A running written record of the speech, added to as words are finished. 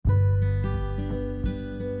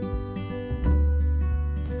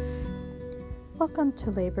Welcome to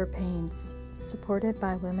Labor Pains, supported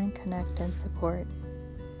by Women Connect and Support.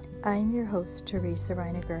 I am your host, Teresa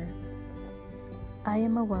Reiniger. I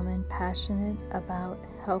am a woman passionate about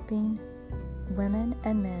helping women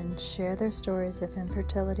and men share their stories of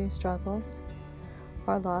infertility struggles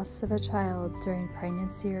or loss of a child during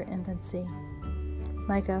pregnancy or infancy.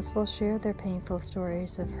 My guests will share their painful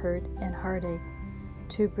stories of hurt and heartache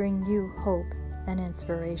to bring you hope and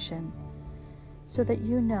inspiration, so that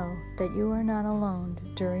you know that you are not alone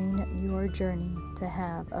during your journey to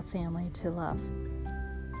have a family to love.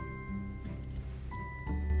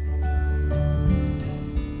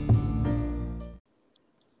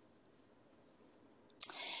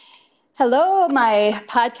 Hello, my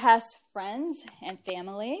podcast friends and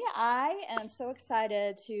family. I am so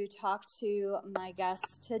excited to talk to my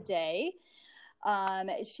guest today.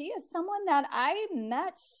 She is someone that I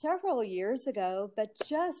met several years ago, but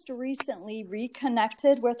just recently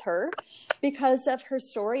reconnected with her because of her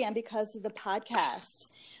story and because of the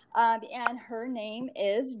podcast. And her name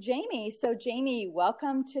is Jamie. So Jamie,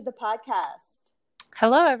 welcome to the podcast.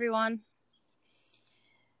 Hello, everyone.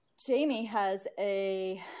 Jamie has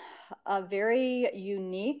a very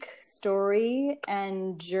unique story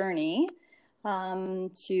and journey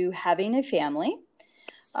to having a family.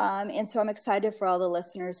 And so I'm excited for all the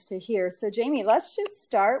listeners to hear. So Jamie, let's just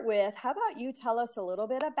start with, how about you tell us a little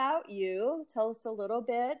bit about you? Tell us a little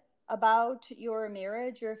bit about your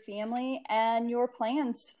marriage, your family, and your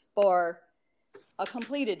plans for a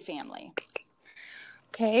completed family.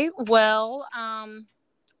 Okay, well,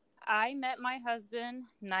 I met my husband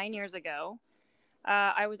 9 years ago.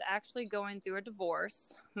 I was actually going through a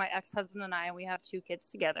divorce. My ex-husband and we have 2 kids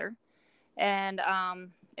together. And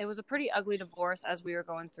it was a pretty ugly divorce as we were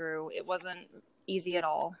going through. It wasn't easy at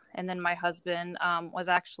all. And then my husband was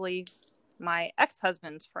actually my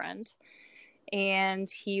ex-husband's friend. And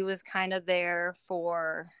he was kind of there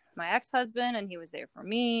for my ex-husband, and he was there for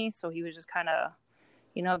me. So he was just kind of,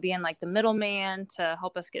 being like the middleman to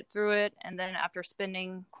help us get through it. And then after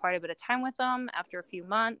spending quite a bit of time with him, after a few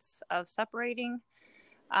months of separating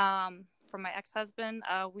from my ex-husband,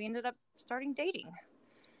 we ended up starting dating.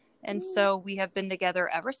 And so we have been together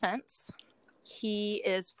ever since. He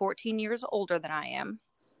is 14 years older than I am.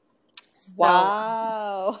 So,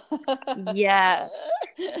 wow. Yes.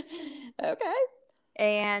 Okay.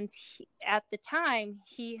 And at the time,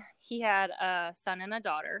 he had a son and a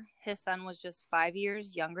daughter. His son was just 5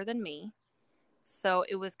 years younger than me. So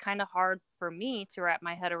it was kind of hard for me to wrap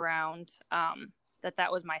my head around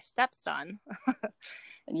that was my stepson.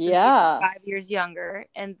 Yeah. 5 years younger.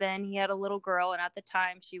 And then he had a little girl, and at the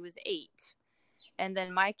time she was 8. And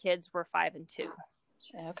then my kids were 5 and 2.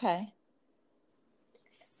 Okay.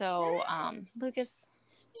 So, Lucas.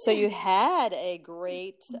 So you had a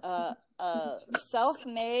great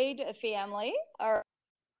self-made family, or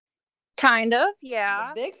kind of,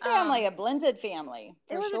 yeah. A big family, a blended family,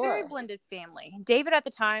 for sure. It was a very blended family. David at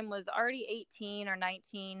the time was already 18 or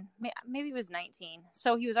 19. Maybe he was 19.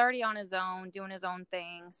 So he was already on his own, doing his own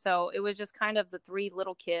thing. So it was just kind of the 3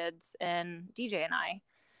 little kids and DJ and I.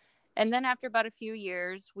 And then after about a few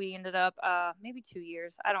years, we ended up, maybe 2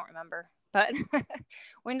 years. I don't remember. But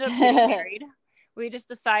we ended up getting married. We just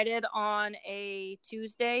decided on a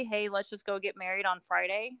Tuesday, hey, let's just go get married on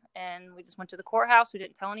Friday. And we just went to the courthouse. We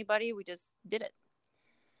didn't tell anybody. We just did it.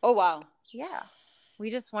 Oh, wow. Yeah.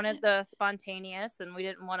 We just wanted the spontaneous, and we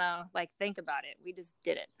didn't want to think about it. We just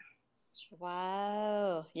did it.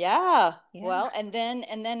 Wow. Yeah. Well, and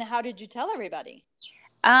then how did you tell everybody?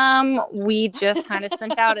 We just kind of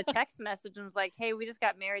sent out a text message and was like, hey, we just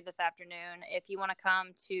got married this afternoon. If you want to come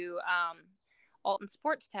to Alton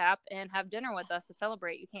Sports Tap and have dinner with us to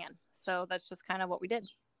celebrate, you can. So that's just kind of what we did.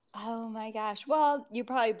 Oh my gosh. Well, you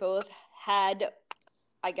probably both had,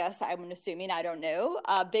 I guess I'm assuming, I don't know,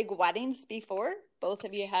 big weddings before. Both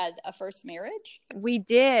of you had a first marriage? We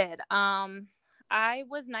did. I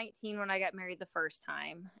was 19 when I got married the first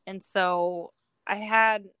time. And so I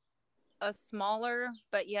had a smaller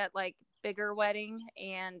but yet bigger wedding,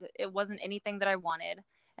 and it wasn't anything that I wanted.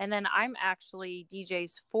 And then I'm actually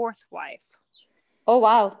DJ's 4th wife. Oh,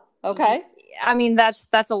 wow. Okay. I mean, that's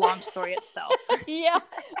a long story itself. Yeah.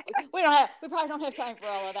 We probably don't have time for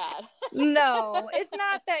all of that. No, it's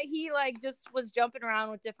not that he just was jumping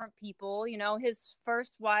around with different people. His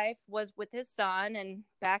first wife was with his son, and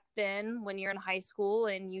back then when you're in high school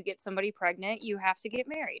and you get somebody pregnant, you have to get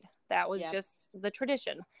married. That was just the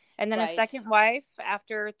tradition. And then his second wife,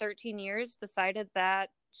 after 13 years, decided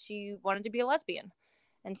that she wanted to be a lesbian.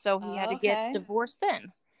 And so he had to get divorced then.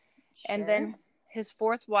 Sure. And then his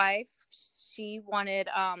 4th wife, she wanted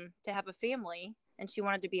to have a family, and she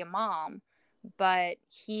wanted to be a mom. but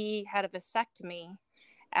he had a vasectomy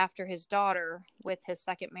after his daughter with his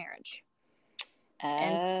second marriage.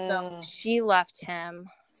 And so she left him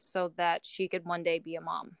so that she could one day be a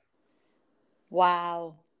mom.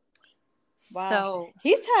 Wow. So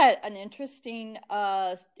he's had an interesting,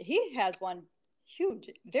 he has one huge,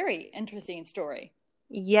 very interesting story.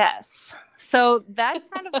 Yes. So that's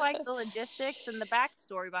kind of like the logistics and the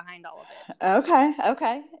backstory behind all of it.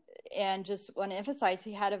 Okay. And just want to emphasize,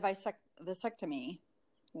 he had a vasectomy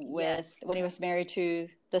when he was married to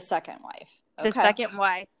the second wife. Okay. The second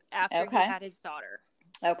wife after he had his daughter.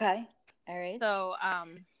 Okay. All right. So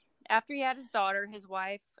after he had his daughter, his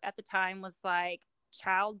wife at the time was like,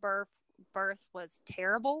 childbirth was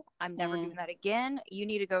terrible. I'm never doing that again. You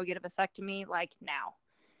need to go get a vasectomy like now.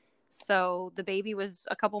 So the baby was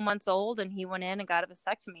a couple months old and he went in and got a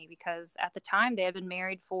vasectomy because at the time they had been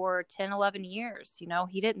married for 10, 11 years. You know,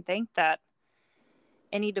 he didn't think that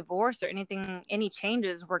any divorce or anything, any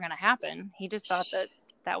changes were going to happen. He just thought that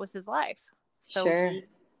that was his life. So he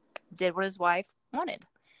did what his wife wanted.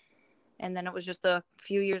 And then it was just a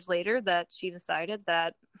few years later that she decided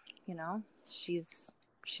that, you know, she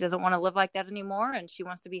doesn't want to live like that anymore and she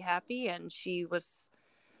wants to be happy. And she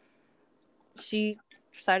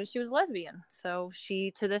decided she was lesbian. So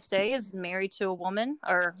she, to this day, is married to a woman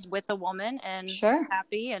or with a woman and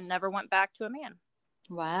happy and never went back to a man.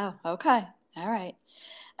 Wow. Okay. All right.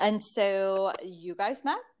 And so you guys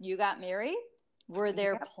met, you got married. Were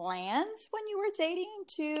there plans when you were dating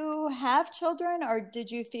to have children, or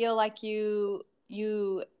did you feel like you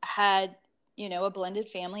had, you know, a blended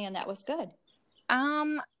family and that was good?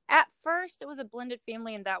 At first it was a blended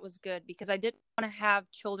family and that was good because I didn't want to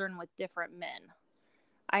have children with different men.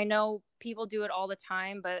 I know people do it all the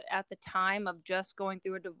time, but at the time of just going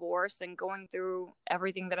through a divorce and going through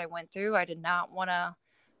everything that I went through, I did not want to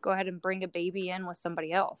go ahead and bring a baby in with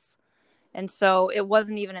somebody else. And so it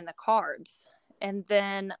wasn't even in the cards. And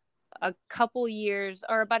then a couple years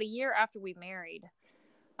or about a year after we married,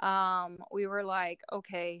 we were like,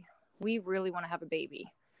 okay, we really want to have a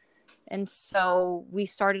baby. And so we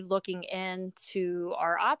started looking into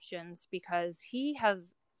our options because he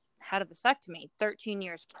has had a vasectomy 13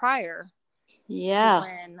 years prior to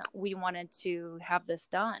when we wanted to have this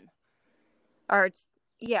done.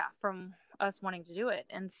 From us wanting to do it.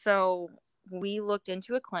 And so we looked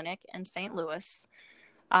into a clinic in St. Louis.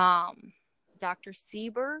 Dr.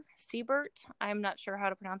 Siebert, I'm not sure how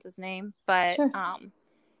to pronounce his name, but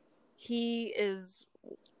he is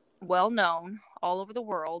well known all over the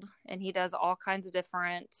world and he does all kinds of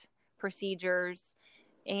different procedures.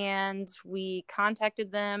 And we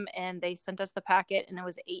contacted them and they sent us the packet and it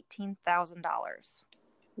was $18,000.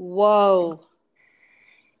 Whoa.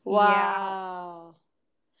 Wow.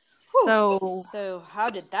 Yeah. So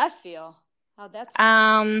how did that feel? How that's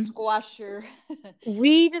squash your...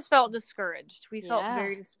 We just felt discouraged. We felt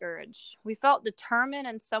very discouraged. We felt determined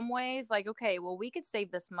in some ways, like, okay, well, we could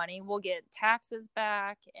save this money. We'll get taxes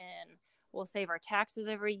back and we'll save our taxes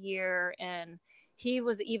every year. And he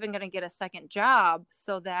was even going to get a second job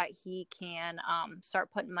so that he can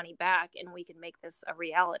start putting money back and we can make this a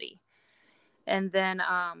reality. And then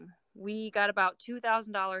we got about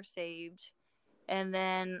 $2,000 saved. And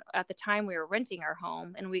then at the time we were renting our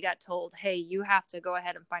home and we got told, hey, you have to go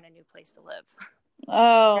ahead and find a new place to live.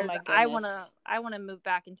 Oh my goodness. I want to move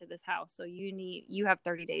back into this house. So you have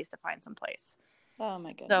 30 days to find some place. Oh my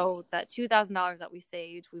goodness. So that $2,000 that we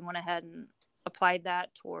saved, we went ahead and applied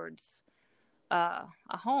that towards a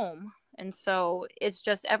home. And so it's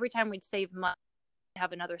just every time we'd save money, we'd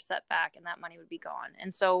have another setback and that money would be gone.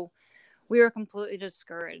 And so we were completely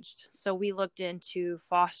discouraged. So we looked into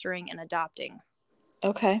fostering and adopting.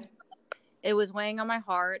 Okay. It was weighing on my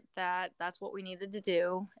heart that that's what we needed to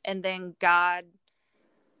do. And then God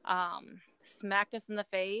smacked us in the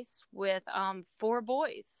face with 4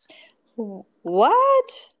 boys.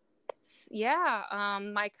 What? Yeah.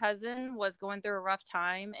 My cousin was going through a rough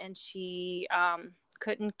time and she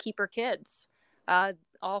couldn't keep her kids.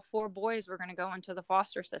 All 4 boys were going to go into the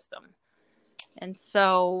foster system. And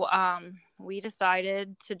so we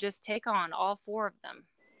decided to just take on all 4 of them.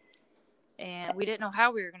 And we didn't know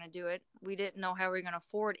how we were going to do it. We didn't know how we were going to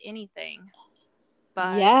afford anything.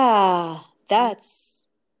 But that's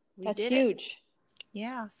huge.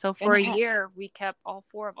 Yeah. So for a year, we kept all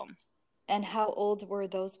 4 of them. And how old were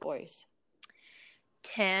those boys?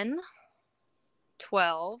 10,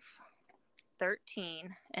 12,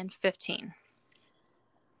 13, and 15.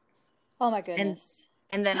 Oh my goodness.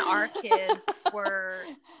 And then our kids were,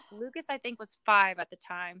 Lucas, I think, was 5 at the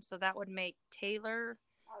time. So that would make Taylor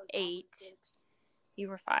 8. You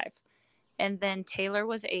were 5. And then Taylor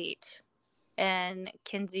was 8. and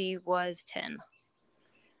Kinsey was 10.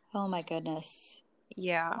 Oh my goodness.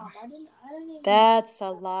 Yeah. Mom, I didn't even... That's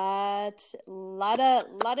a lot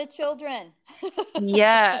of children.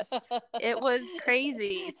 Yes, it was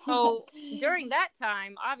crazy. So during that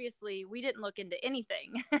time, obviously, we didn't look into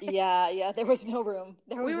anything. Yeah, there was no room.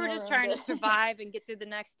 We were just trying to survive and get through the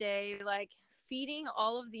next day. Like feeding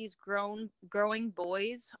all of these growing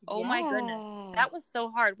boys. Oh my goodness, that was so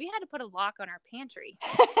hard. We had to put a lock on our pantry.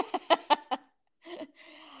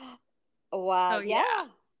 Wow. So,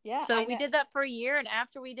 yeah. So we did that for a year, and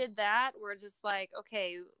after we did that, we're just like,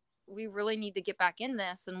 okay, we really need to get back in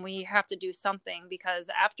this, and we have to do something, because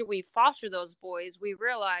after we foster those boys, we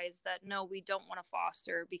realized that no, we don't want to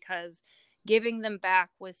foster, because giving them back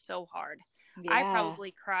was so hard. Yeah. I probably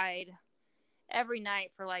cried every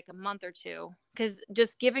night for like a month or two, because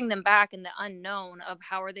just giving them back in the unknown of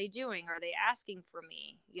how are they doing? Are they asking for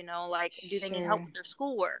me? You know, like, do they need help with their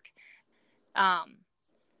schoolwork?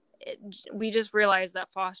 We just realized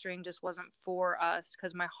that fostering just wasn't for us,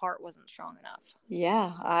 because my heart wasn't strong enough.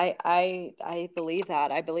 Yeah, I believe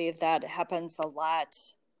that. I believe that happens a lot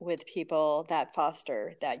with people that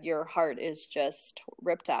foster, that your heart is just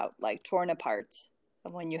ripped out, like torn apart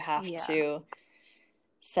when you have to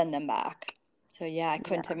send them back. So yeah, I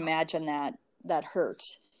couldn't imagine that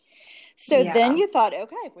hurt. So then you thought,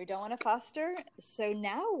 okay, we don't want to foster. So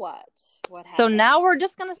now what? What happened? So now we're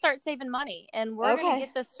just going to start saving money, and we're going to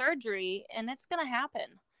get the surgery, and it's going to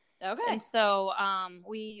happen. Okay. And so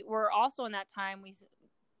we were also, in that time, we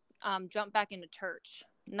jumped back into church.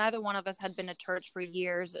 Neither one of us had been to church for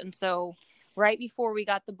years. And so right before we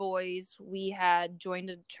got the boys, we had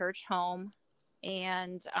joined a church home,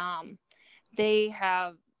 and they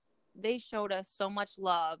showed us so much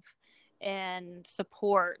love and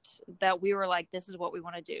support that we were like, this is what we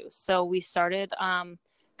want to do. So we started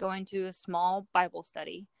going to a small Bible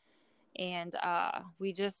study, and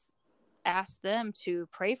we just asked them to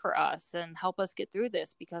pray for us and help us get through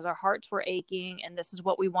this, because our hearts were aching, and this is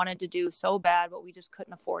what we wanted to do so bad, but we just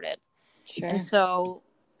couldn't afford it. Sure. And so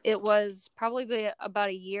it was probably about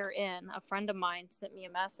a year in, a friend of mine sent me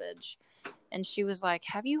a message, and she was like,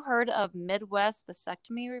 have you heard of Midwest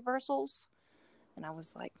vasectomy reversals? And I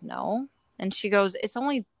was like, no. And she goes, it's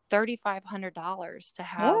only $3,500 to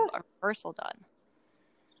have a reversal done.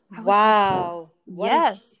 Wow.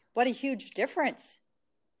 Like, What a huge difference.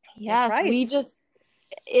 Yes.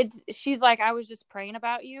 She's like, I was just praying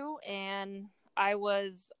about you, and I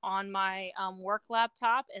was on my work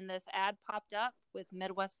laptop, and this ad popped up with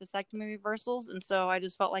Midwest vasectomy reversals. And so I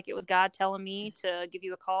just felt like it was God telling me to give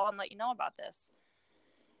you a call and let you know about this.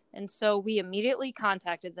 And so we immediately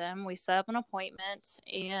contacted them. We set up an appointment,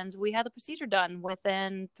 and we had the procedure done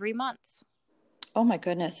within 3 months. Oh my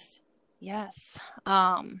goodness. Yes.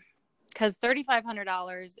 Because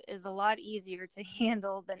 $3,500 is a lot easier to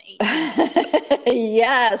handle than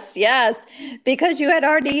 $1,800. Yes. Because you had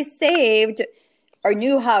already saved, or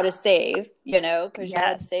knew how to save, because you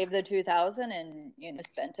had saved the $2,000 and,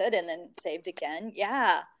 spent it and then saved again.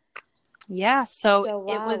 Yeah. Yeah. So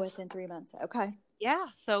wow, it was within 3 months. Okay. Yeah.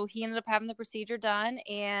 So he ended up having the procedure done,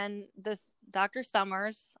 and this Dr.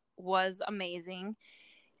 Summers was amazing.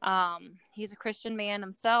 He's a Christian man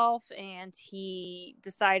himself, and he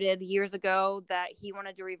decided years ago that he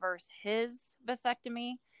wanted to reverse his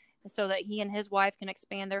vasectomy so that he and his wife can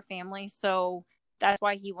expand their family. So that's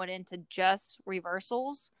why he went into just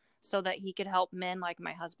reversals, so that he could help men like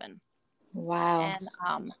my husband. Wow.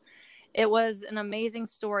 And it was an amazing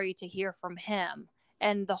story to hear from him.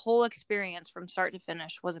 And the whole experience from start to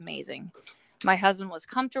finish was amazing. My husband was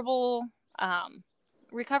comfortable.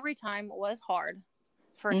 Recovery time was hard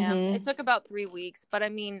for him. It took about 3 weeks. But, I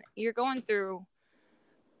mean, you're going through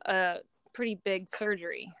a pretty big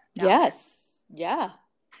surgery. Yes. Yeah.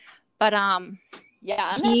 But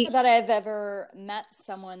yeah, I'm not sure that I've ever met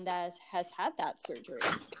someone that has had that surgery,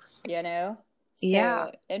 So, yeah.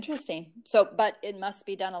 Interesting. So, but it must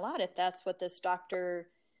be done a lot if that's what this doctor...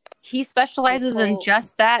 He specializes in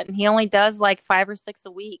just that, and he only does like 5 or 6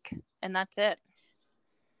 a week, and that's it.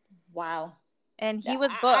 Wow. And he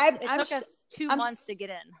was booked. It took us 2 months to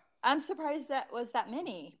get in. I'm surprised that was that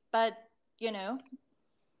many, but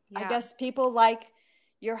I guess people like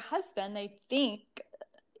your husband, they think,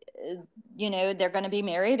 they're going to be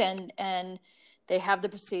married and they have the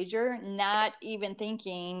procedure, not even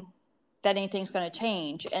thinking that anything's going to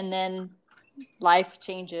change. And then life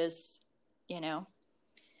changes,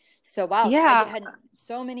 So, wow. Yeah. I had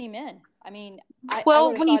so many men. I mean,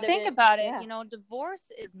 well, when you think about it,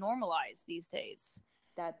 divorce is normalized these days.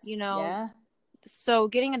 That's, So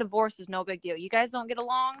getting a divorce is no big deal. You guys don't get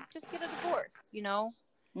along, just get a divorce,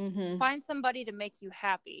 Find somebody to make you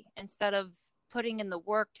happy instead of putting in the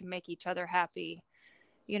work to make each other happy,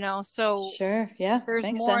 so Sure. Yeah. there's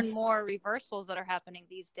Makes more and sense. more reversals that are happening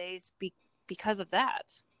these days because of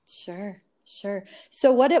that. Sure. Sure.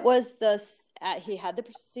 So what it was he had the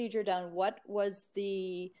procedure done. What was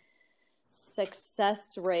the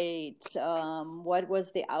success rate? What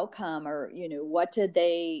was the outcome, or,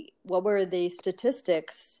 what were the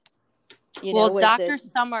statistics? Well, Was Dr. it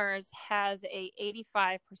Summers has a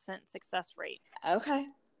 85% success rate. okay?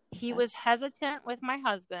 He was hesitant with my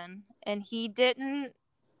husband, and he didn't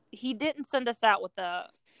send us out with a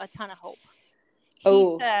ton of hope.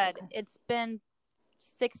 He said, okay. It's been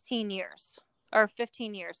 16 years or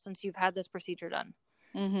 15 years since you've had this procedure done.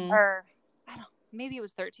 Mm-hmm. Or I don't, maybe it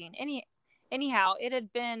was 13. Anyhow, it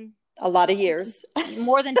had been a lot of years,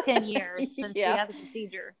 more than 10 years since yeah. we had the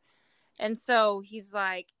procedure. And so he's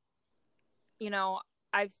like,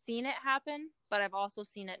 I've seen it happen, but I've also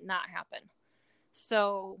seen it not happen.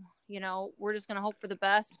 So, we're just going to hope for the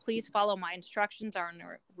best. Please follow my instructions on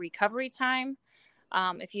recovery time.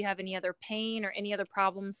 If you have any other pain or any other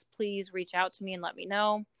problems, please reach out to me and let me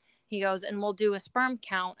know. He goes, and we'll do a sperm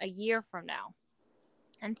count a year from now.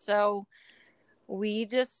 And so we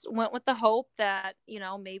just went with the hope that,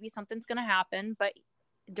 maybe something's going to happen. But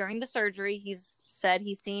during the surgery, he's said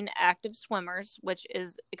he's seen active swimmers, which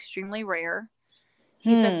is extremely rare.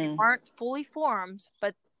 He said they weren't fully formed,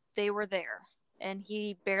 but they were there. And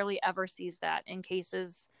he barely ever sees that in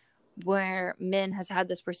cases where men has had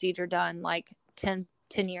this procedure done like 10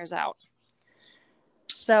 years out.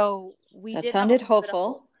 So that sounded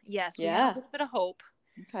hopeful. Yes, we had a little bit of hope.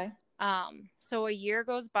 Okay. So a year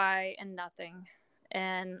goes by and nothing.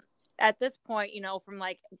 And at this point, from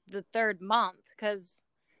like the third month, because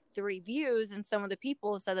the reviews and some of the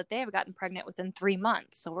people said that they have gotten pregnant within 3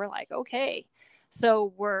 months. So we're like, okay.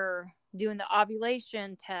 So we're doing the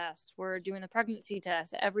ovulation test. We're doing the pregnancy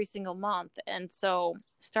test every single month. And so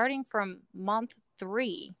starting from month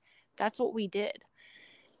 3, that's what we did.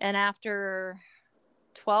 And after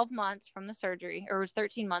 12 months from the surgery, or it was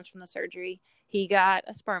 13 months from the surgery, he got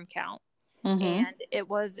a sperm count. Mm-hmm. And it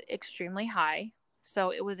was extremely high.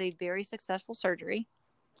 So it was a very successful surgery.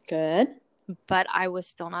 Good. But I was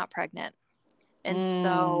still not pregnant. And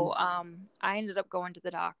so I ended up going to the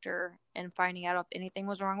doctor and finding out if anything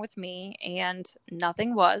was wrong with me, and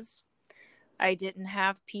nothing was. I didn't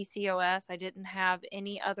have PCOS. I didn't have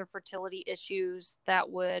any other fertility issues that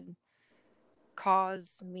would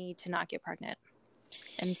cause me to not get pregnant.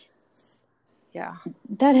 And yeah.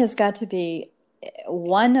 That has got to be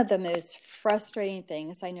one of the most frustrating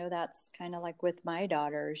things. I know that's kind of like with my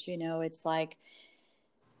daughters, it's like,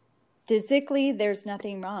 physically, there's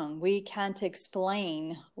nothing wrong. We can't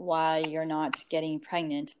explain why you're not getting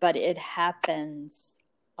pregnant, but it happens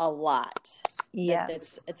a lot.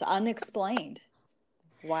 Yes. It's unexplained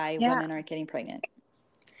why women aren't getting pregnant.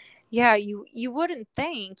 Yeah, you wouldn't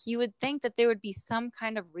think. You would think that there would be some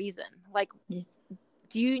kind of reason. Like,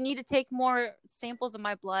 do you need to take more samples of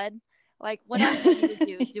my blood? Like, what else do you need to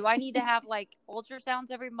do? Do I need to have like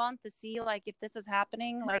ultrasounds every month to see like if this is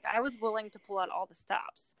happening? Like, I was willing to pull out all the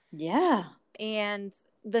stops. Yeah. And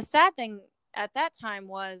the sad thing at that time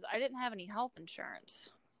was I didn't have any health insurance.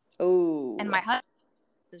 Oh. And my husband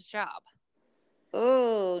had his job.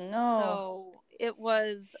 Oh, no. So it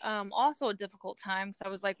was also a difficult time because I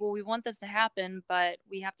was like, well, we want this to happen, but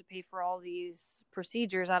we have to pay for all these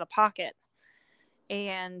procedures out of pocket.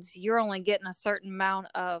 And you're only getting a certain amount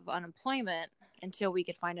of unemployment until we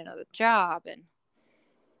could find another job. And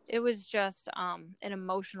it was just an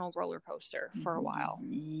emotional roller coaster for a while.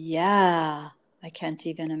 Yeah, I can't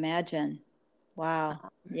even imagine.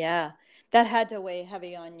 Wow. Yeah, that had to weigh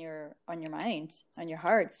heavy on your mind, on your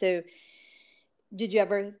heart. So did you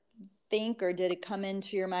ever think, or did it come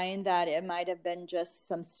into your mind that it might have been just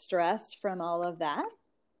some stress from all of that?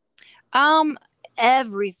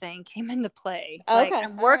 Everything came into play. Okay. Like,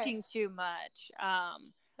 I'm working too much.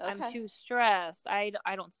 Okay. I'm too stressed. I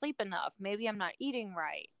don't sleep enough. Maybe I'm not eating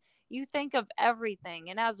right. You think of everything.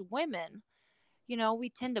 And as women, we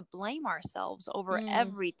tend to blame ourselves over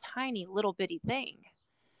every tiny little bitty thing.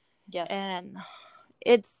 Yes. And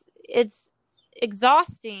it's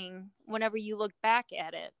exhausting whenever you look back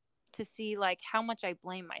at it to see like how much I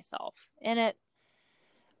blame myself. And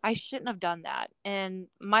I shouldn't have done that. And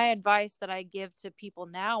my advice that I give to people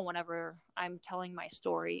now whenever I'm telling my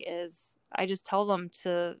story is I just tell them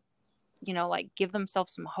to, like give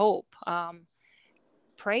themselves some hope,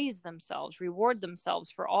 praise themselves, reward themselves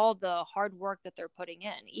for all the hard work that they're putting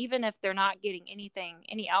in. Even if they're not getting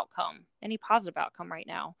any outcome, any positive outcome right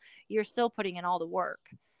now, you're still putting in all the work.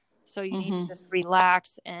 So you need to just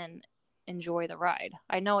relax and enjoy the ride.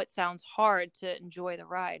 I know it sounds hard to enjoy the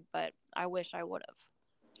ride, but I wish I would have.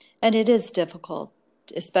 And it is difficult,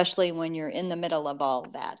 especially when you're in the middle of all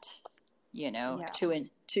that, Yeah.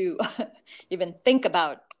 to even think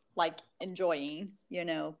about like enjoying,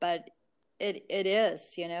 but it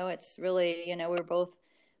is, it's really, we're both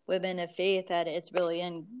women of faith that it's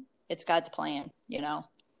God's plan.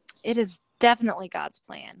 It is definitely God's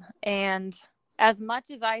plan. And as much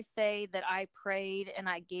as I say that I prayed and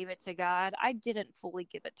I gave it to God, I didn't fully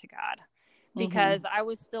give it to God because I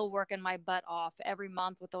was still working my butt off every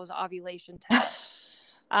month with those ovulation tests.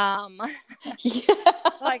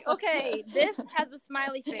 Like, okay, this has a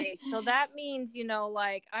smiley face. So that means,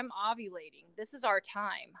 like I'm ovulating. This is our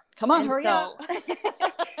time. Come on, hurry up.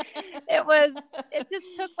 It just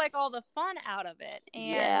took like all the fun out of it.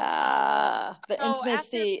 And the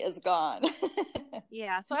intimacy is gone.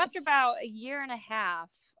 Yeah. So after about a year and a half,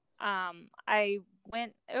 I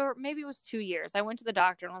went, or maybe it was 2 years. I went to the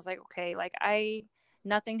doctor and was like, okay, like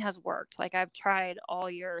nothing has worked. Like I've tried all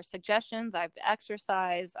your suggestions. I've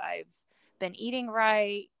exercised. I've been eating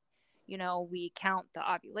right. We count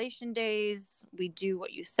the ovulation days. We do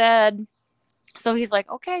what you said. So he's like,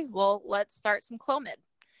 okay, well, let's start some Clomid.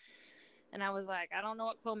 And I was like, I don't know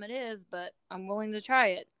what Clomid is, but I'm willing to try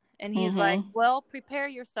it. And he's like, well, prepare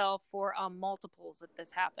yourself for multiples if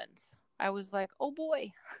this happens. I was like, oh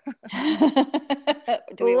boy.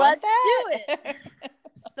 Do we want that? Do it.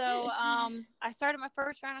 So I started my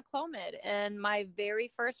first round of Clomid, and my very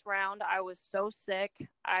first round, I was so sick.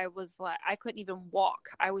 I was like, I couldn't even walk.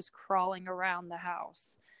 I was crawling around the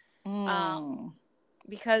house.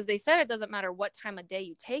 Because they said it doesn't matter what time of day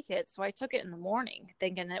you take it. So I took it in the morning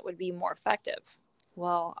thinking it would be more effective.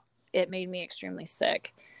 Well, it made me extremely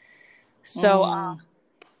sick. So,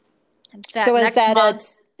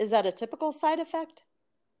 is that a typical side effect?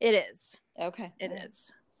 It is. Okay. It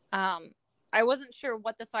is. I wasn't sure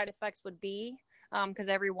what the side effects would be because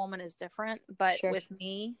every woman is different. But with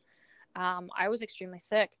me, I was extremely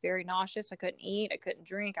sick, very nauseous. I couldn't eat. I couldn't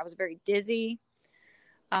drink. I was very dizzy.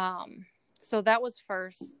 So that was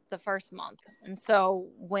the first month. And so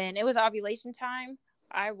when it was ovulation time,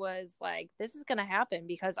 I was like, this is going to happen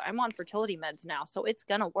because I'm on fertility meds now. So it's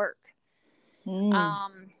going to work.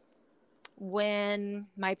 When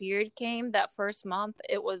my period came that first month,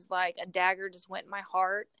 it was like a dagger just went in my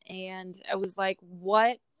heart. And I was like,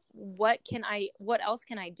 what else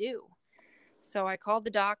can I do? So I called the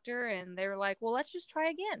doctor and they were like, well, let's just try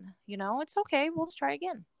again. It's okay. We'll just try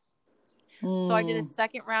again. So I did a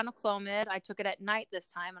second round of Clomid. I took it at night this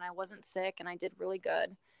time and I wasn't sick and I did really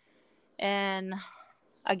good. And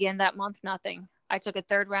again, that month, nothing. I took a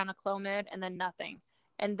third round of Clomid and then nothing.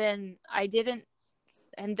 And then I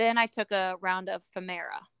took a round of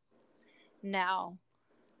Femara. Now,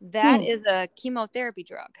 that is a chemotherapy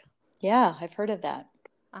drug. Yeah, I've heard of that.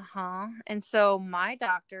 And so my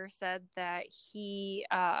doctor said that he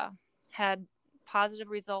had positive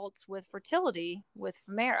results with fertility with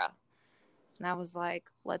Femara. And I was like,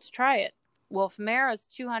 let's try it. Well, Femara is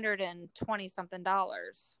 $220 something.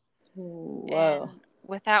 Whoa. And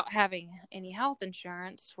without having any health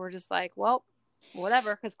insurance, we're just like, well,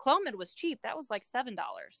 whatever. Because Clomid was cheap. That was like $7.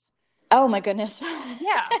 Oh my goodness.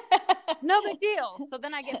 Yeah. No big deal. So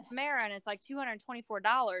then I get Femara and it's like $224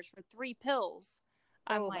 for 3 pills.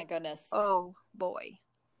 I'm my goodness. Oh boy.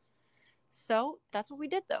 So that's what we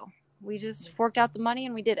did though. We just forked out the money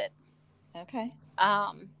and we did it. Okay.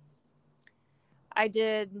 I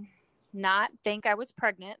did not think I was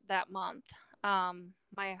pregnant that month.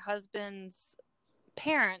 My husband's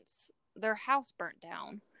parents, their house burnt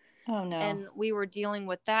down. Oh no. And we were dealing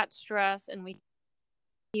with that stress and we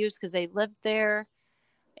used because they lived there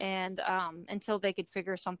and until they could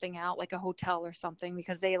figure something out, like a hotel or something,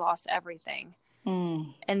 because they lost everything.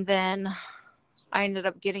 And then I ended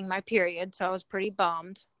up getting my period. So I was pretty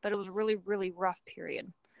bummed, but it was a really, really rough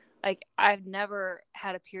period. Like I've never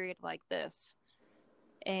had a period like this.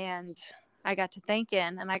 And I got to thinking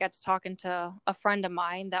and I got to talking to a friend of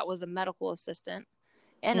mine that was a medical assistant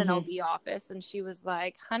in an OB office. And she was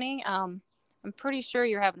like, honey, I'm pretty sure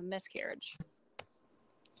you're having a miscarriage.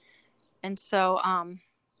 And so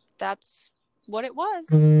that's what it was.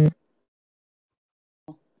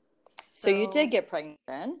 So you did get pregnant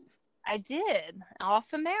then? I did,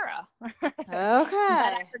 off Femara. Okay. But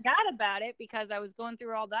I forgot about it because I was going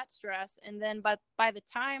through all that stress. And then by the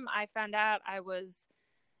time I found out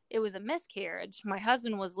it was a miscarriage, my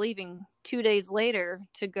husband was leaving 2 days later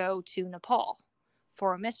to go to Nepal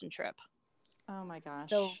for a mission trip. Oh my gosh.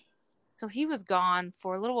 So he was gone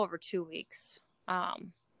for a little over 2 weeks.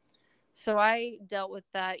 So I dealt with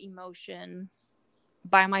that emotion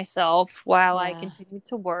by myself while I Yeah. continued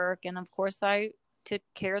to work. And of course, I took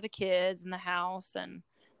care of the kids and the house and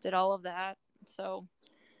did all of that. So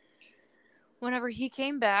whenever he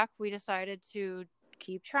came back, we decided to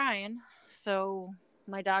keep trying. So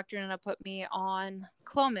my doctor ended up putting me on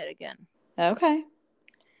Clomid again. Okay.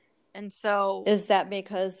 And so Is that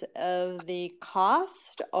because of the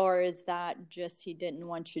cost, or is that just he didn't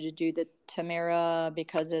want you to do the Tamara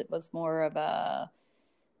because it was more of a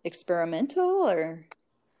experimental, or?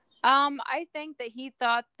 I think that he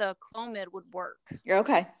thought the Clomid would work.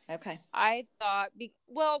 Okay. Okay. I thought,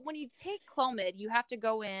 well, when you take Clomid, you have to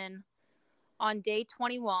go in on day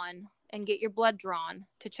 21 and get your blood drawn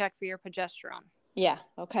to check for your progesterone. Yeah.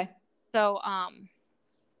 Okay. So,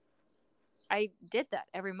 I did that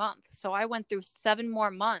every month. So I went through 7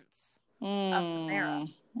 more months of Femara.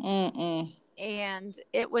 And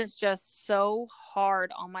it was just so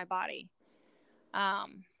hard on my body.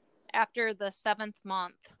 After the 7th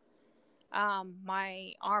month,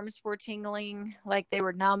 my arms were tingling, like they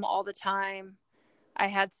were numb all the time. I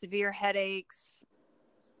had severe headaches.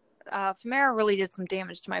 Femara really did some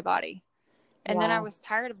damage to my body. And then I was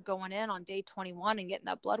tired of going in on day 21 and getting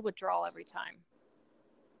that blood withdrawal every time.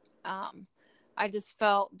 I just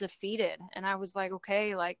felt defeated, and I was like,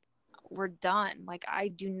 okay, like, we're done. Like, I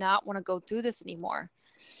do not want to go through this anymore.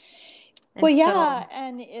 And well, yeah.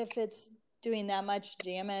 And if it's doing that much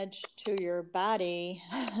damage to your body,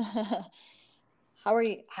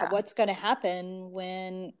 what's going to happen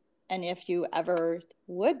when, and if you ever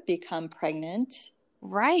would become pregnant?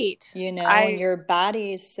 Right. When your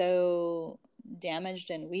body is so damaged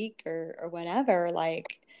and weak or whatever,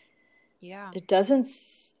 like, yeah, it doesn't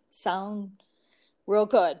sound real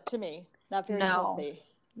good to me. Not very healthy.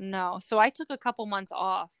 No. So I took a couple months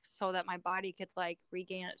off so that my body could like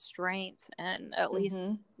regain its strength and at least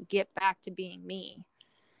get back to being me.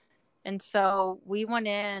 And so we went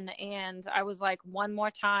in and I was like, one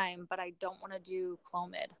more time, but I don't want to do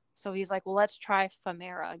Clomid. So he's like, well, let's try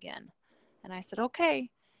Femara again. And I said, okay.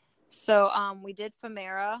 So we did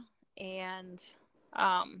Femara, and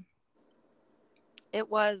it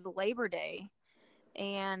was Labor Day,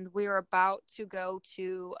 and we were about to go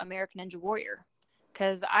to American Ninja Warrior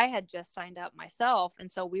because I had just signed up myself, and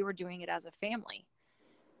so we were doing it as a family.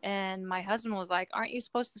 And my husband was like, aren't you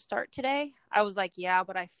supposed to start today? I was like, yeah,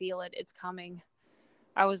 but I feel it. It's coming.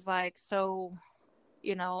 I was like, so,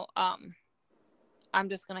 I'm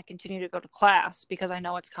just going to continue to go to class because I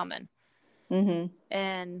know it's coming.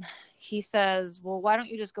 And he says, well, why don't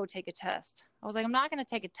you just go take a test? I was like, I'm not going to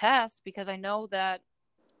take a test because I know that,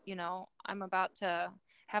 I'm about to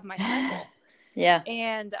have my cycle. Yeah.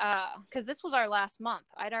 And because this was our last month,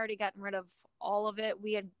 I'd already gotten rid of all of it.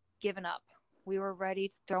 We had given up. We were ready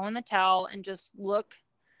to throw in the towel and just look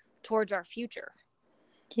towards our future.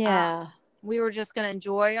 Yeah. We were just going to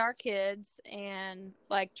enjoy our kids and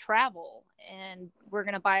like travel, and we're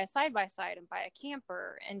going to buy a side-by-side and buy a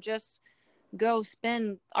camper and just go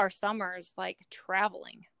spend our summers like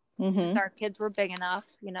traveling. Since our kids were big enough,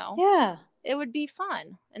 Yeah. It would be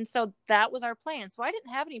fun. And so that was our plan. So I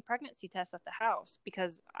didn't have any pregnancy tests at the house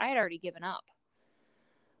because I had already given up.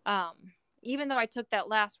 Even though I took that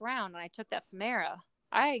last round and I took that Femara,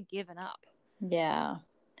 I had given up. Yeah.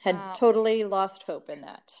 Had totally lost hope in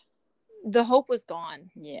that. The hope was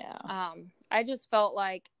gone. Yeah. I just felt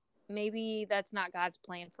like maybe that's not God's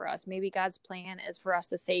plan for us. Maybe God's plan is for us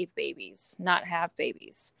to save babies, not have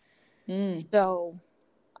babies. So,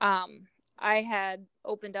 I had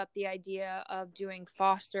opened up the idea of doing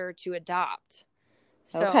foster to adopt.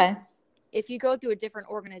 So if you go through a different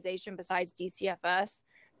organization besides DCFS,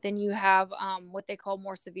 then you have what they call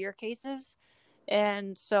more severe cases.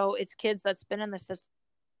 And so it's kids that's been in the system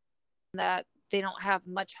that they don't have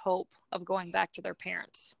much hope of going back to their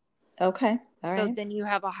parents. Okay. All right. So then you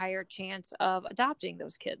have a higher chance of adopting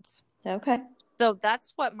those kids. Okay. So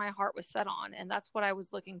that's what my heart was set on, and that's what I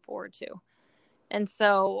was looking forward to. And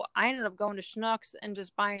so I ended up going to Schnucks and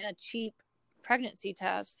just buying a cheap pregnancy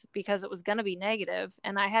test because it was going to be negative,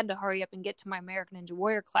 and I had to hurry up and get to my American Ninja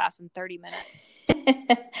Warrior class in 30 minutes.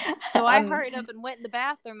 So I hurried up and went in the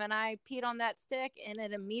bathroom, and I peed on that stick, and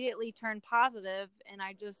it immediately turned positive, and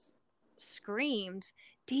I just screamed,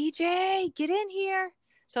 DJ, get in here.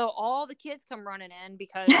 So all the kids come running in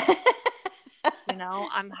because,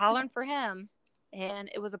 I'm hollering for him, and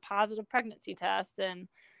it was a positive pregnancy test. And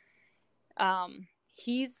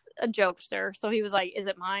he's a jokester, so he was like, is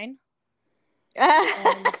it mine?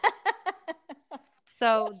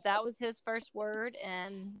 So that was his first word,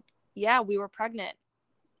 and yeah, we were pregnant.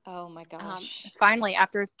 Oh my gosh. Finally,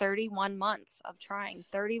 after 31 months of trying,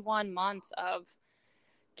 31 months of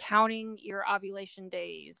counting your ovulation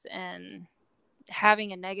days and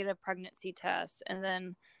having a negative pregnancy test and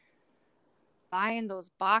then buying those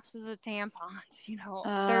boxes of tampons,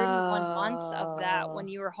 31 months of that when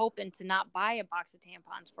you were hoping to not buy a box of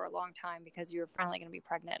tampons for a long time because you were finally going to be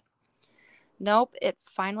pregnant. Nope, it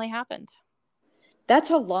finally happened.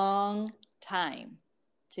 That's a long time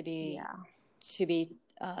to be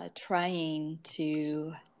trying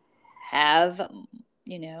to have,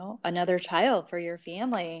 another child for your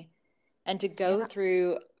family and to go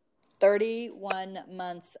through 31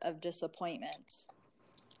 months of disappointment.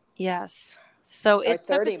 Yes. So it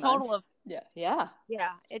took a total months.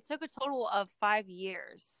 It took a total of 5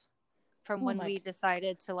 years from when we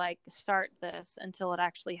decided to start this until it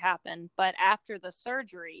actually happened. But after the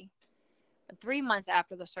surgery, 3 months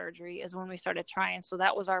after the surgery is when we started trying. So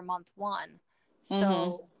that was our month 1.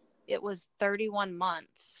 So it was 31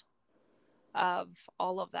 months of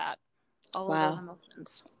all of that, all of those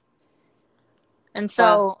emotions. And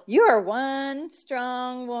so you are one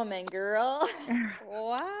strong woman, girl.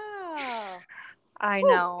 Wow. I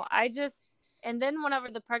know. And then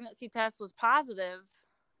whenever the pregnancy test was positive,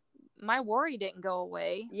 my worry didn't go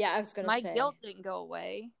away. Yeah, I was going to say. My guilt didn't go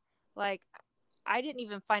away. I didn't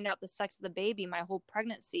even find out the sex of the baby my whole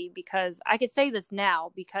pregnancy, because I could say this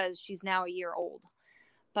now because she's now a year old.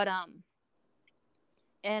 But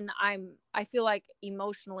and I feel like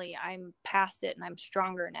emotionally I'm past it and I'm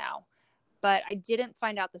stronger now. But I didn't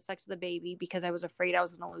find out the sex of the baby because I was afraid I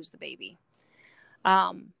was going to lose the baby.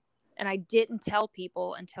 And I didn't tell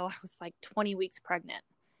people until I was 20 weeks pregnant.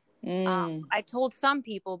 I told some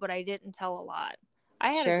people, but I didn't tell a lot.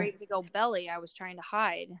 I had a great big old belly I was trying to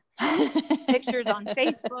hide. Pictures on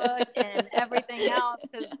Facebook and everything else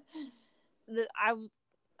because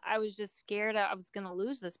I was just scared I was going to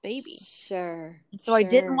lose this baby. Sure. So I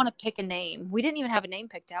didn't want to pick a name. We didn't even have a name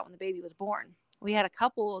picked out when the baby was born. We had a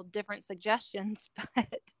couple of different suggestions,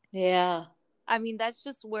 but yeah. I mean, that's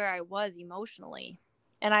just where I was emotionally.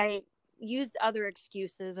 And I used other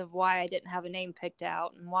excuses of why I didn't have a name picked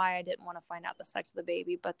out and why I didn't want to find out the sex of the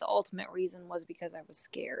baby. But the ultimate reason was because I was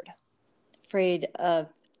scared. Afraid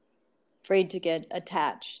to get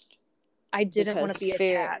attached. I didn't want to be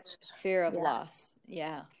attached. Fear of loss.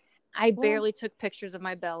 Yeah. I barely took pictures of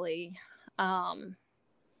my belly. I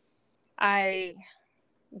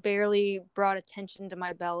barely brought attention to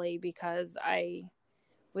my belly because I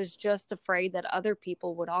was just afraid that other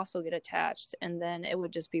people would also get attached and then it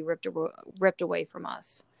would just be ripped away from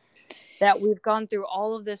us. That we've gone through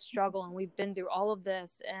all of this struggle and we've been through all of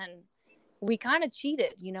this and we kind of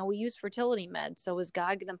cheated. We used fertility meds. So is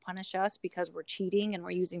God going to punish us because we're cheating and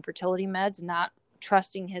we're using fertility meds, not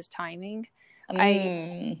trusting his timing?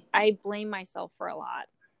 I blame myself for a lot.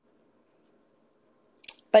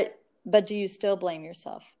 But do you still blame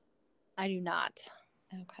yourself? I do not.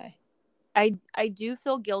 Okay. I do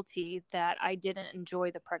feel guilty that I didn't enjoy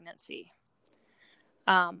the pregnancy.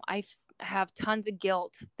 I have tons of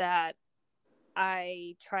guilt that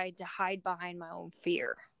I tried to hide behind my own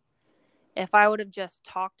fear. If I would have just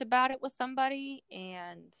talked about it with somebody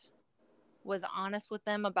and was honest with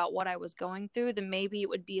them about what I was going through, then maybe it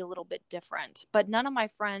would be a little bit different. But none of my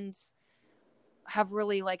friends have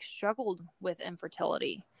really struggled with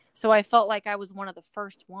infertility. So I felt like I was one of the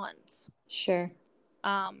first ones. Sure.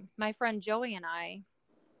 My friend Joey and I,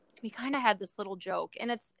 we kind of had this little joke, and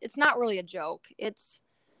it's not really a joke. It's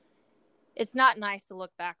not nice to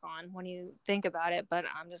look back on when you think about it, but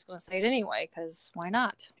I'm just going to say it anyway, because why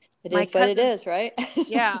not? It is what it is, right?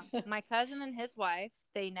 Yeah. My cousin and his wife,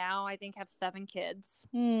 they now, I think, have 7 kids.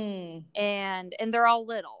 And they're all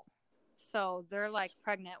little. So they're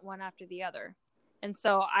pregnant one after the other. And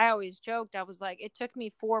so I always joked, I was like, it took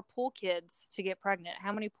me 4 pool kids to get pregnant.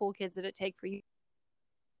 How many pool kids did it take for you?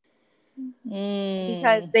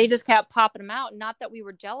 Because they just kept popping them out. Not that we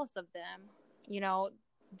were jealous of them.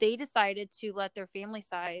 They decided to let their family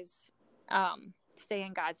size stay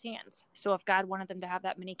in God's hands. So if God wanted them to have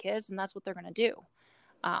that many kids, then that's what they're going to do.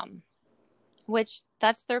 Which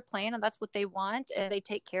that's their plan and that's what they want. And they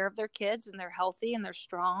take care of their kids and they're healthy and they're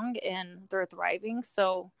strong and they're thriving.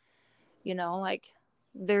 So,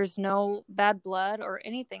 there's no bad blood or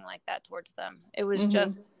anything like that towards them. It was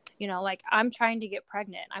just, I'm trying to get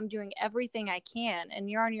pregnant. I'm doing everything I can. And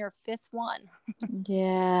you're on your 5th one.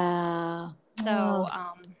 Yeah. So,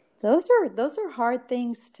 those are hard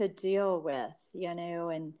things to deal with,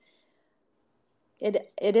 and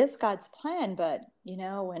it is God's plan, but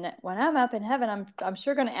when I'm up in heaven, I'm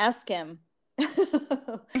sure going to ask him,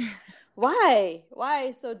 why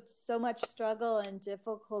so much struggle and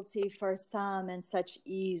difficulty for some and such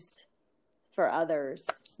ease for others,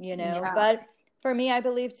 Yeah. But for me, I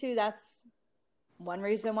believe too, that's one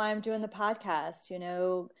reason why I'm doing the podcast.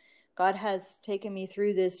 God has taken me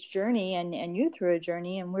through this journey and you through a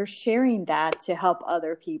journey, and we're sharing that to help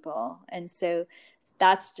other people. And so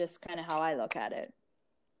that's just kind of how I look at it.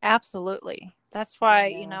 Absolutely. That's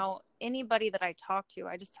why, anybody that I talk to,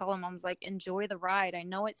 I just tell them, I was like, enjoy the ride. I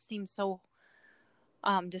know it seems so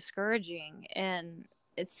discouraging, and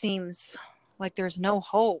it seems like there's no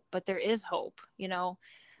hope, but there is hope.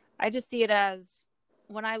 I just see it as,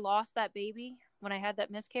 when I lost that baby, when I had that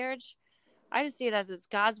miscarriage, I just see it as it's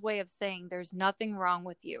God's way of saying there's nothing wrong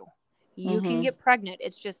with you. You can get pregnant.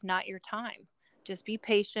 It's just not your time. Just be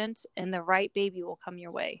patient and the right baby will come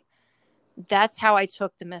your way. That's how I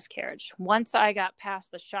took the miscarriage. Once I got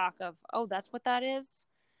past the shock of, oh, that's what that is.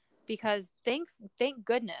 Because thank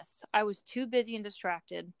goodness I was too busy and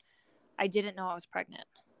distracted. I didn't know I was pregnant.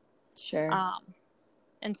 Sure.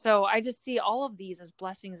 And so I just see all of these as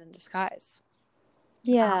blessings in disguise.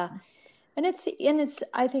 Yeah. And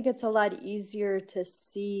I think it's a lot easier to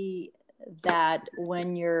see that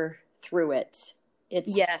when you're through it.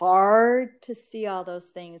 It's hard to see all those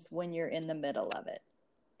things when you're in the middle of it.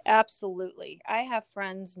 Absolutely. I have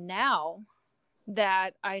friends now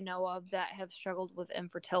that I know of that have struggled with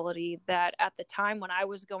infertility, that at the time when I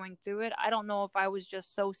was going through it, I don't know if I was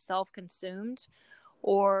just so self-consumed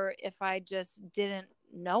or if I just didn't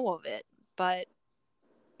know of it. But,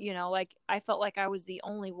 like I felt like I was the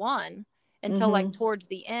only one until like towards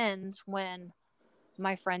the end when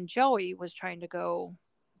my friend Joey was trying to go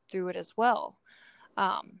through it as well.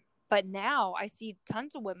 But now I see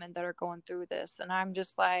tons of women that are going through this, and I'm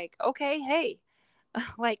just like, okay, hey,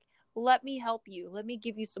 like, let me help you. Let me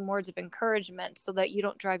give you some words of encouragement so that you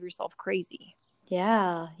don't drive yourself crazy.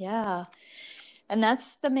 Yeah. Yeah. And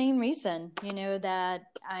that's the main reason, that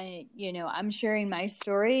I'm sharing my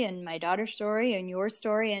story and my daughter's story and your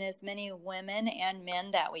story, and as many women and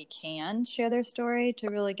men that we can share their story to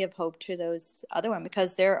really give hope to those other women,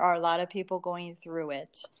 because there are a lot of people going through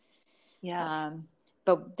it. Yes.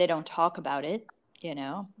 But they don't talk about it,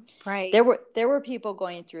 Right. There were people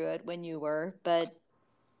going through it when you were, but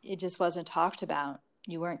it just wasn't talked about.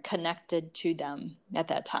 You weren't connected to them at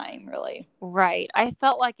that time, really. Right. I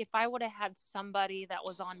felt like if I would have had somebody that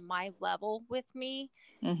was on my level with me,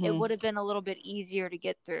 it would have been a little bit easier to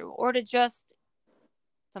get through, or to just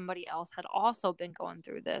somebody else had also been going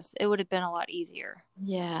through this. It would have been a lot easier.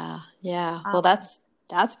 Yeah. Yeah. Well, that's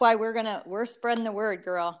why we're spreading the word,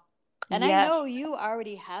 girl. And I know you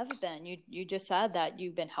already have been. You just said that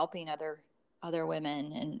you've been helping other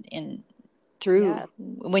women and through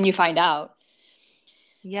when you find out.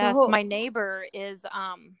 Yes, my neighbor is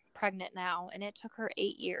pregnant now, and it took her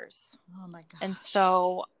 8 years. Oh my gosh. And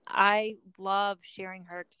so I love sharing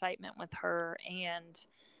her excitement with her, and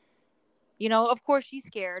of course she's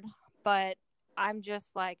scared, but I'm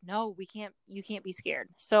just like, no, you can't be scared.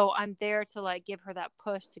 So I'm there to like give her that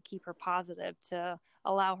push to keep her positive, to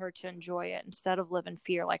allow her to enjoy it instead of live in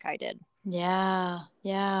fear like I did. Yeah.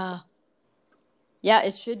 Yeah. Yeah,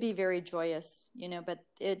 it should be very joyous, but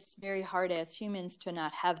it's very hard as humans to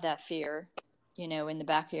not have that fear, in the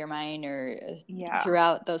back of your mind or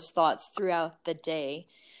throughout those thoughts throughout the day.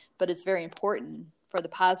 But it's very important for the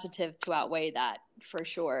positive to outweigh that, for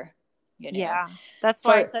sure. Yeah, that's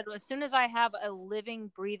why I said, as soon as I have a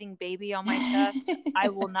living, breathing baby on my chest, I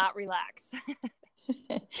will not relax.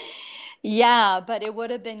 Yeah, but it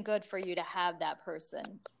would have been good for you to have that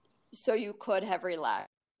person, so you could have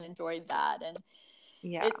relaxed and enjoyed that. And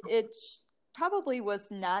it probably was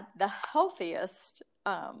not the healthiest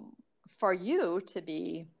for you to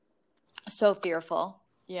be so fearful,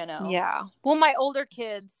 Yeah. Well, my older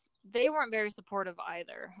kids, they weren't very supportive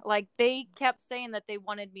either. Like, they kept saying that they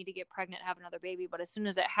wanted me to get pregnant, have another baby, but as soon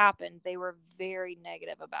as it happened, they were very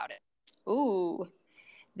negative about it. Ooh.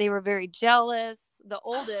 They were very jealous. The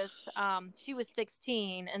oldest, she was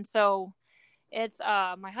 16, and so it's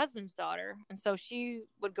my husband's daughter, and so she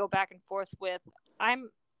would go back and forth with,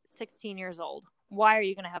 I'm 16 years old. Why are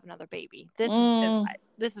you going to have another baby? This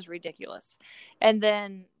is ridiculous. And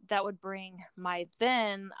then that would bring my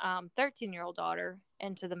then 13-year-old daughter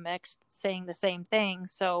into the mix, saying the same thing.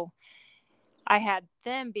 So I had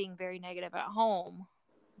them being very negative at home,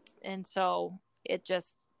 and so it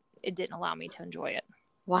didn't allow me to enjoy it.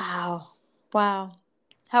 Wow.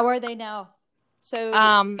 How are they now? So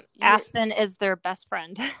Aspen is their best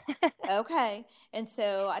friend. Okay. And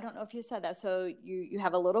so I don't know if you said that. So you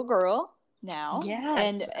have a little girl now.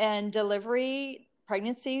 Yes. And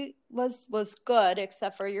pregnancy was good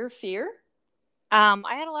except for your fear.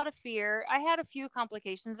 I had a lot of fear. I had a few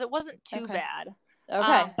complications. It wasn't too bad.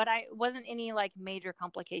 Okay. But I wasn't any like major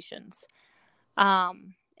complications.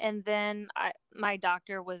 And then my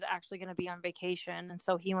doctor was actually going to be on vacation. And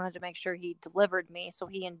so he wanted to make sure he delivered me. So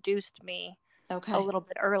he induced me a little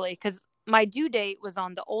bit early because my due date was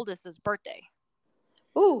on the oldest's birthday.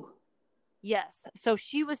 Ooh. Yes. So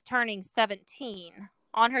she was turning 17.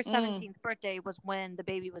 On her 17th birthday was when the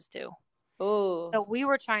baby was due. Ooh. So we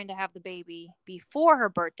were trying to have the baby before her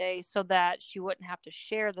birthday so that she wouldn't have to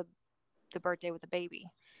share the birthday with the baby.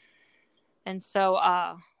 And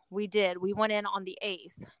so we did. We went in on the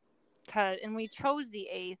 8th. And we chose the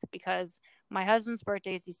 8th because my husband's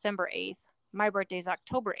birthday is December 8th. My birthday is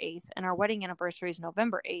October 8th. And our wedding anniversary is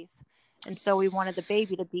November 8th. And so we wanted the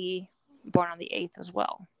baby to be born on the 8th as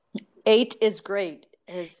well. 8 is great,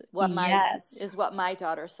 is what yes. my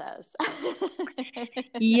daughter says.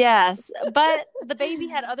 Yes. But the baby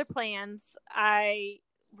had other plans. I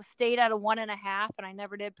stayed at a 1.5 and I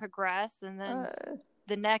never did progress. And then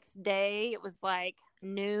the next day it was like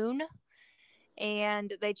noon.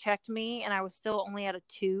 And they checked me, and I was still only at a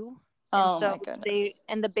 2. Oh, so my goodness.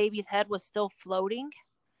 And the baby's head was still floating,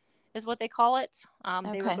 is what they call it.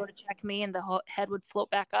 They would go to check me, and the head would float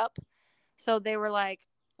back up. So they were like,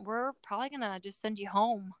 we're probably going to just send you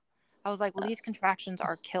home. I was like, well, these contractions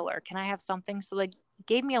are killer. Can I have something? So they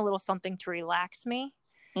gave me a little something to relax me.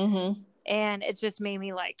 Mm-hmm. And it just made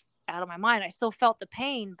me, like, out of my mind. I still felt the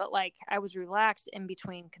pain, but, like, I was relaxed in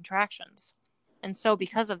between contractions. And so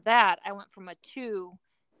because of that, I went from a 2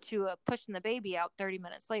 to pushing the baby out 30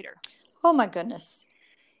 minutes later. Oh, my goodness.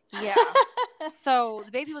 Yeah. So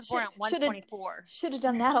the baby was born at 1:24. Should have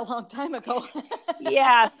done that a long time ago.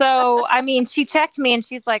 Yeah. So, I mean, she checked me and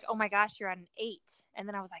she's like, oh, my gosh, you're at an 8. And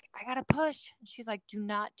then I was like, I got to push. And she's like, do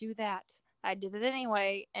not do that. I did it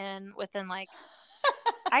anyway. And within like,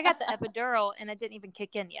 I got the epidural and it didn't even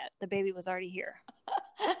kick in yet. The baby was already here.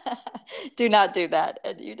 Do not do that.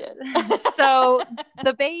 And you did. So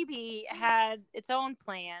the baby had its own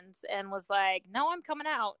plans and was like, no, I'm coming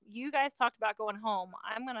out. You guys talked about going home.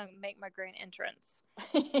 I'm going to make my grand entrance.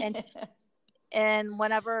 And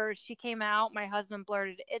whenever she came out, my husband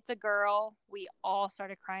blurted, it's a girl. We all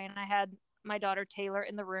started crying. I had my daughter Taylor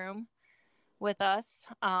in the room with us.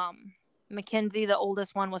 Mackenzie, the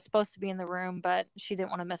oldest one, was supposed to be in the room, but she didn't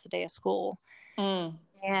want to miss a day of school.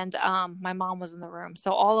 And my mom was in the room.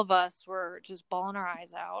 So all of us were just bawling our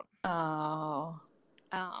eyes out. Oh.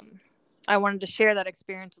 I wanted to share that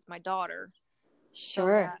experience with my daughter. Sure.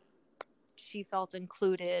 So that she felt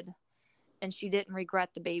included and she didn't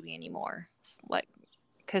regret the baby anymore. Like,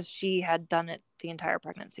 because she had done it the entire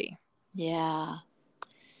pregnancy. Yeah.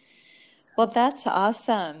 Well, that's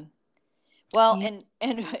awesome. Well, yeah.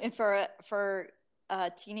 and for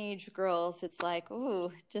teenage girls, it's like,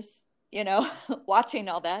 ooh, just, watching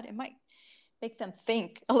all that, it might make them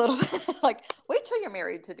think a little bit like, wait till you're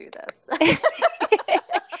married to do this.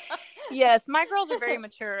 Yes, my girls are very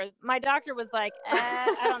mature. My doctor was like,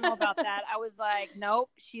 I don't know about that. I was like, nope,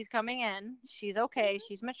 she's coming in. She's okay.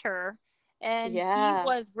 She's mature. And he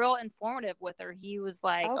was real informative with her. He was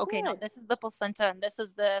like, okay, no, this is the placenta and this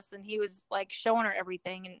is this. And he was like showing her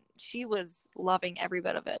everything. And she was loving every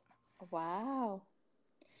bit of it. Wow.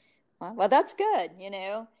 Well, that's good.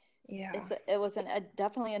 Yeah. It was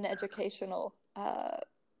definitely an educational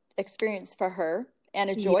experience for her and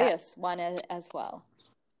a joyous one as well.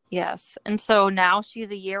 Yes. And so now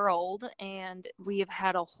she's a year old and we have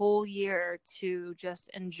had a whole year to just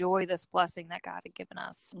enjoy this blessing that God had given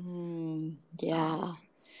us. Yeah.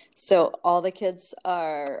 So all the kids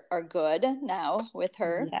are good now with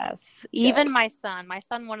her. Yes. Even my son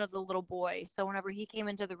wanted a little boy. So whenever he came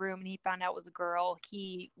into the room and he found out it was a girl,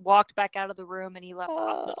 he walked back out of the room and he left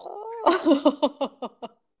the hospital.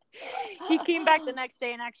 He came back the next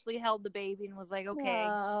day and actually held the baby and was like, okay,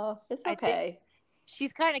 it's okay.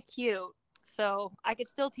 She's kind of cute, so I could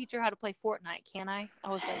still teach her how to play Fortnite, can I? I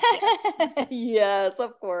was like, yes. Yes,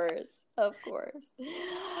 of course.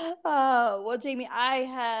 Well, Jamie, I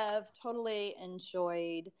have totally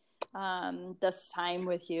enjoyed this time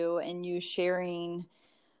with you and you sharing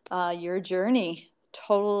your journey.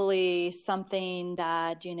 Totally something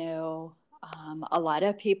that, a lot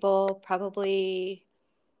of people probably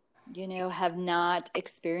have not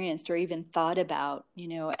experienced or even thought about,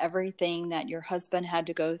 everything that your husband had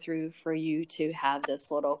to go through for you to have this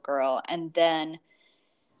little girl. And then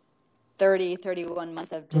 31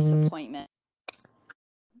 months of disappointment,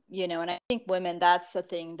 and I think women, that's the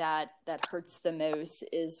thing that hurts the most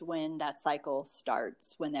is when that cycle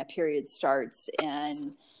starts, when that period starts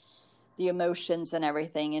and the emotions and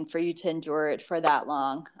everything. And for you to endure it for that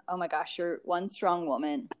long, oh my gosh, you're one strong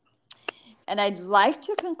woman. And I'd like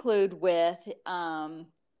to conclude with,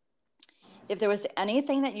 if there was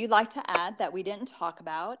anything that you'd like to add that we didn't talk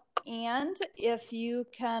about, and if you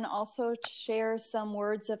can also share some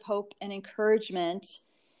words of hope and encouragement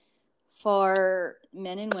for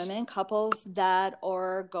men and women, couples that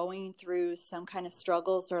are going through some kind of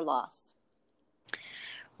struggles or loss.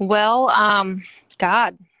 Well,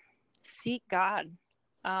 God, seek God.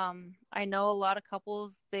 I know a lot of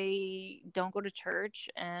couples, they don't go to church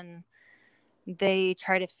and they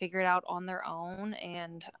try to figure it out on their own.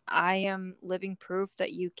 And I am living proof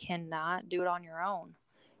that you cannot do it on your own.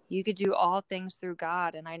 You could do all things through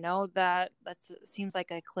God. And I know that seems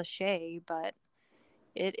like a cliche, but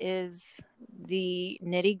it is the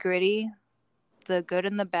nitty gritty, the good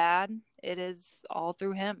and the bad. It is all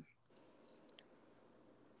through Him.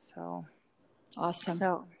 So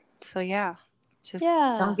awesome. So yeah, just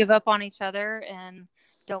don't give up on each other and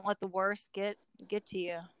don't let the worst get to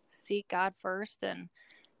you. Seek God first and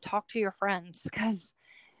talk to your friends, because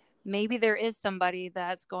maybe there is somebody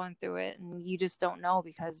that's going through it and you just don't know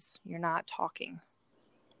because you're not talking.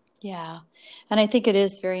 Yeah. And I think it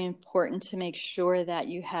is very important to make sure that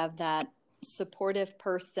you have that supportive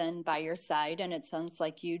person by your side. And it sounds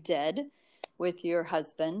like you did with your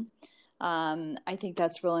husband. I think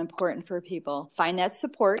that's real important for people. Find that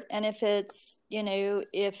support. And if it's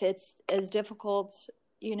as difficult,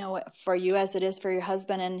 for you as it is for your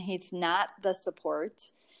husband and he's not the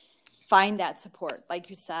support, find that support.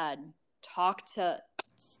 Like you said, talk to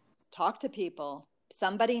people.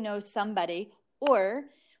 Somebody knows somebody. Or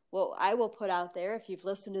what I will put out there, if you've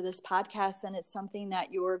listened to this podcast and it's something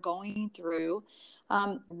that you're going through,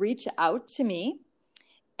 reach out to me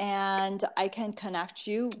and I can connect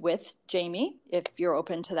you with Jamie if you're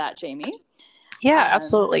open to that, Jamie. Yeah,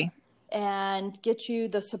 absolutely. And get you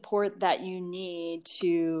the support that you need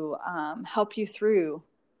to help you through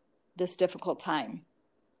this difficult time.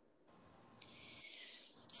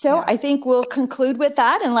 So yeah. I think we'll conclude with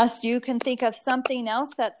that, unless you can think of something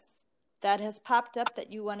else that has popped up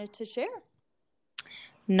that you wanted to share.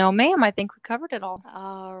 No, ma'am. I think we covered it all.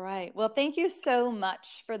 All right. Well, thank you so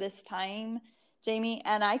much for this time, Jamie.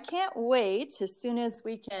 And I can't wait as soon as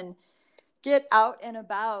we can get out and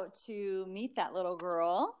about to meet that little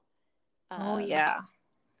girl. Oh, yeah.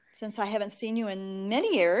 Since I haven't seen you in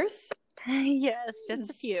many years. Yes, just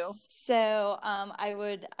a few. So I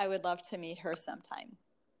would love to meet her sometime.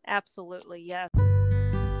 Absolutely, yes.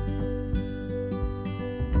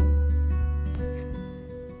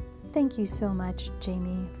 Thank you so much,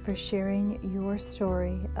 Jamie, for sharing your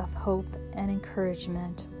story of hope and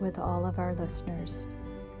encouragement with all of our listeners.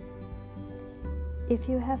 If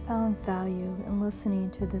you have found value in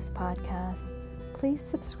listening to this podcast, please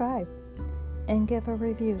subscribe and give a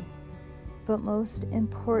review. But most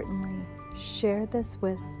importantly, share this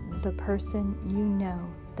with the person you know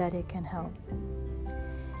that it can help.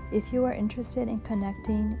 If you are interested in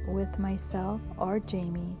connecting with myself or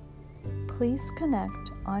Jamie, please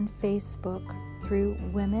connect on Facebook through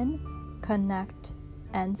Women Connect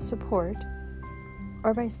and Support,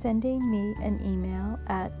 or by sending me an email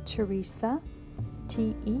at Teresa,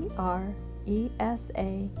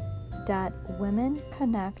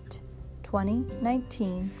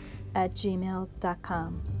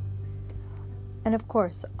 teresa.womenconnect2019@gmail.com. And of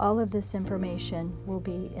course, all of this information will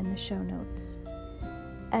be in the show notes.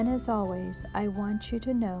 And as always, I want you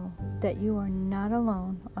to know that you are not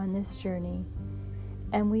alone on this journey,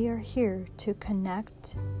 and we are here to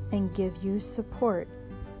connect and give you support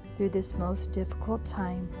through this most difficult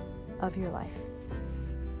time of your life.